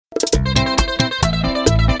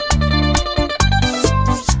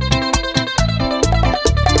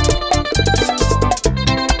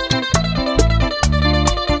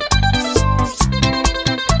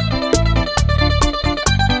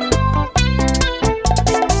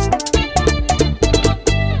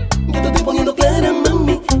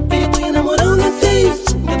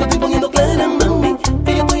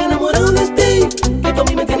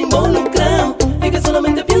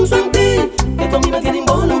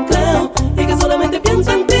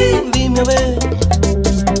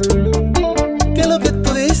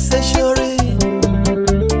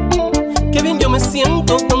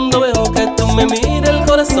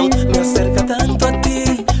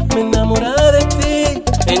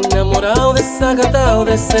Enamorado, desacatao,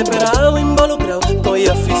 desesperado, involucrado, estoy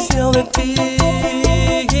aficionado de ti.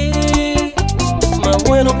 Más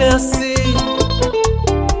bueno que así,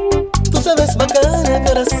 tú te ves bacana,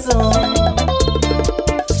 corazón.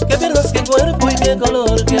 Qué piernas, qué cuerpo y qué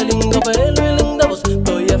color, qué lindo pelo y linda voz.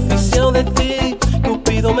 Estoy aficionado de ti,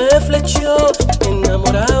 Cupido me flechó.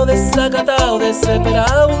 Enamorado, desacatao,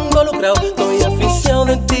 desesperado, involucrado, estoy aficionado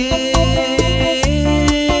de ti.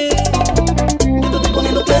 Yo te estoy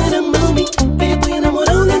poniendo clara, mami, que yo estoy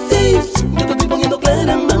enamorado de ti. Yo te estoy poniendo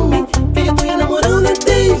clara, mami, que yo estoy enamorado de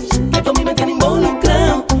ti. Que tú a mí me tienes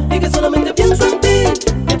involucrado y que solamente pienso en ti.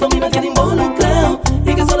 Que tú a mí me tienes involucrado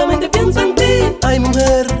y que solamente pienso en ti. Ay,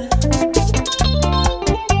 mujer,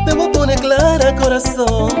 te voy a poner clara,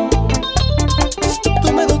 corazón.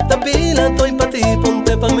 Tú me gusta pila, estoy pa' ti,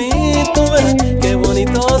 ponte pa' mí. Tú verás qué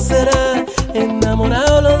bonito será.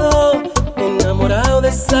 Enamorado los dos, enamorado,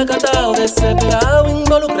 desacatao, desesperado,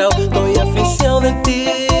 involucrado, estoy aficionado de ti.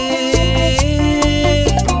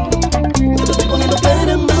 Yo te estoy poniendo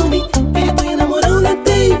clara, mami, que yo estoy enamorado de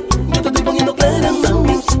ti. Yo te estoy poniendo clara,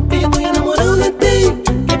 mami, que yo estoy enamorado de ti.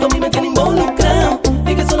 Que tú a mí me tienes involucrado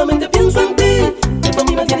y que solamente pienso en ti. Que tú a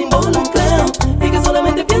mí me tienes involucrado y que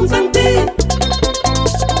solamente pienso en ti.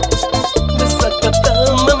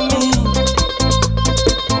 Desacatao, mami.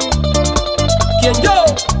 ¿Quién yo?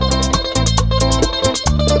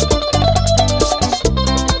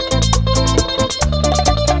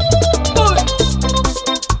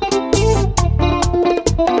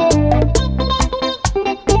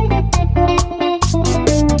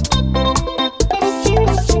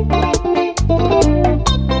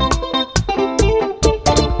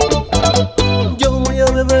 Yo voy a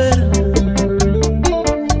beber,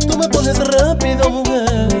 tú me pones rápido,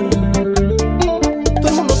 mujer. Todo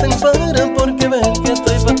el mundo se empara porque ven que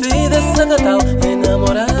estoy pa' ti, desacatao.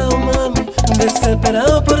 Enamorado, mami,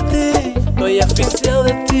 desesperado por ti, estoy aficionado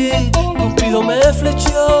de ti, Cupido me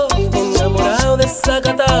flechó. Enamorado,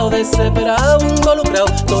 desacatao, desesperado, involucrado,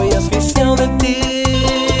 estoy aficionado de ti.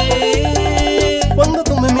 Cuando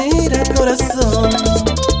tú me miras, corazón,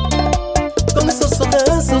 con esos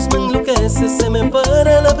ojazos me enloquece, se me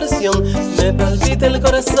para la presión, me palpita el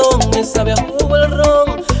corazón, me sabe a jugo el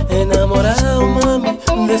ron. Enamorado, mami,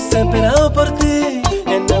 desesperado por ti,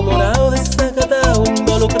 enamorado.